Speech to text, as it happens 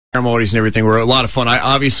ceremonies and everything were a lot of fun. I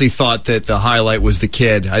obviously thought that the highlight was the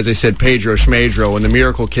kid. As I said, Pedro Schmedro, when the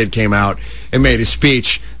Miracle Kid came out and made his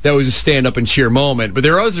speech, that was a stand-up and cheer moment. But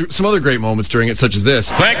there are some other great moments during it, such as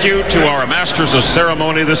this. Thank you to our Masters of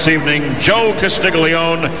Ceremony this evening, Joe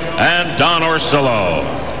Castiglione and Don Orsillo.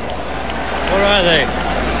 Where are they?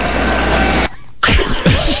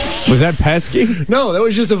 Was that Pesky? No, that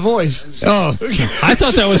was just a voice. Oh, I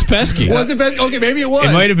thought that was Pesky. Was it Pesky? Okay, maybe it was.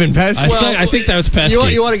 It might have been Pesky. I think that was Pesky.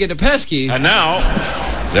 You want to get to Pesky. And now,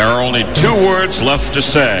 there are only 2 words left to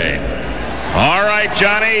say. All right,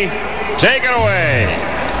 Johnny, take it away.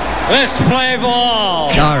 Let's play ball.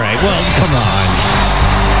 All right, well, come on.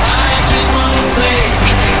 I just want to play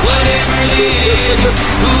whatever it is,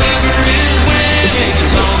 whoever is winning,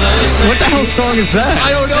 it's all the same. What the hell song is that? I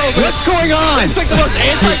don't know. What's going on? It's like the most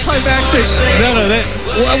anticlimactic. No,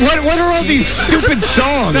 What are all these stupid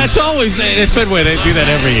songs? that's always at Fenway. They do that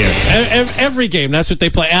every year. Every game, that's what they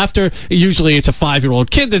play. After, usually it's a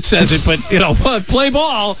 5-year-old kid that says it, but play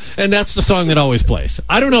ball, and that's the song that always plays.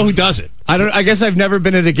 I don't know who does it. I guess I've never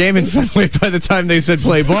been at a game in Fenway by the time they said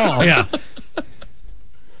play ball. Yeah.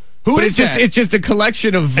 But it's just a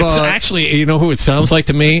collection of. It's actually, you know who it sounds like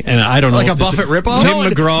to me, and I don't know. Like if a Buffett ripoff? Tim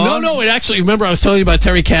McGraw? No. It actually. Remember, I was telling you about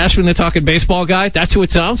Terry Cashman, the talking baseball guy. That's who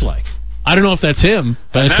it sounds like. I don't know if that's him,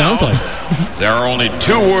 but it sounds like. There are only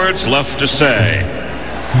 2 words left to say.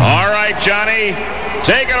 All right, Johnny,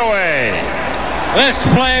 take it away. Let's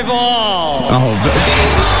play ball. Oh,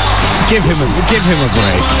 give him a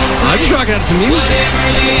break. I'm just rocking out some music. Whatever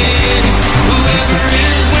it is, whoever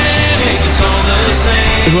is winning, it's all the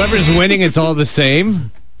same. Whoever's winning, it's all the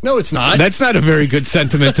same. No, it's not. That's not a very good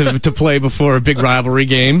sentiment to play before a big rivalry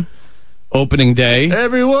game. Opening day.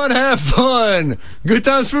 Everyone have fun. Good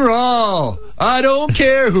times for all. I don't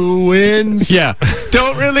care who wins. Yeah.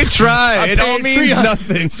 Don't really try. It all means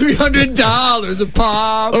nothing. $300 a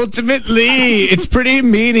pop. Ultimately, it's pretty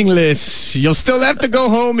meaningless. You'll still have to go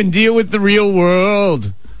home and deal with the real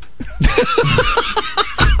world.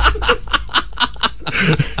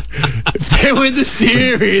 If they win the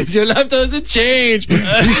series, your life doesn't change. You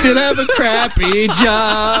still have a crappy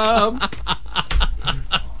job.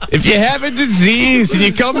 If you have a disease and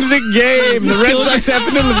you come to the game, the Red Sox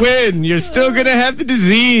happen to win, you're still going to have the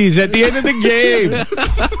disease at the end of the game.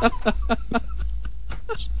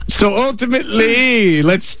 So ultimately,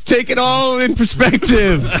 let's take it all in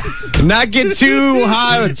perspective and not get too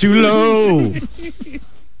high or too low.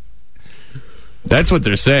 That's what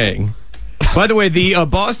they're saying. By the way, the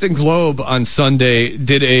Boston Globe on Sunday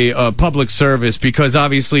did a public service because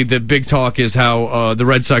obviously the big talk is how the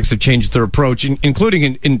Red Sox have changed their approach,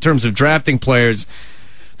 including in terms of drafting players.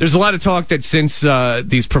 There's a lot of talk that since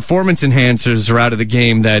these performance enhancers are out of the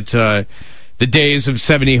game, that the days of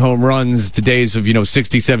 70 home runs, the days of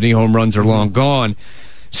 60, 70 home runs are long gone.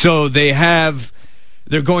 So they're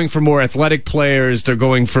going for more athletic players. They're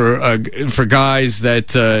going for guys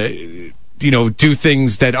that do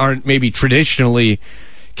things that aren't maybe traditionally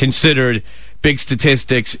considered big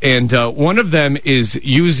statistics. And one of them is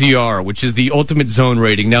UZR, which is the ultimate zone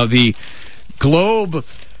rating. Now, the Globe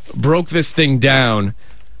broke this thing down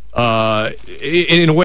in a way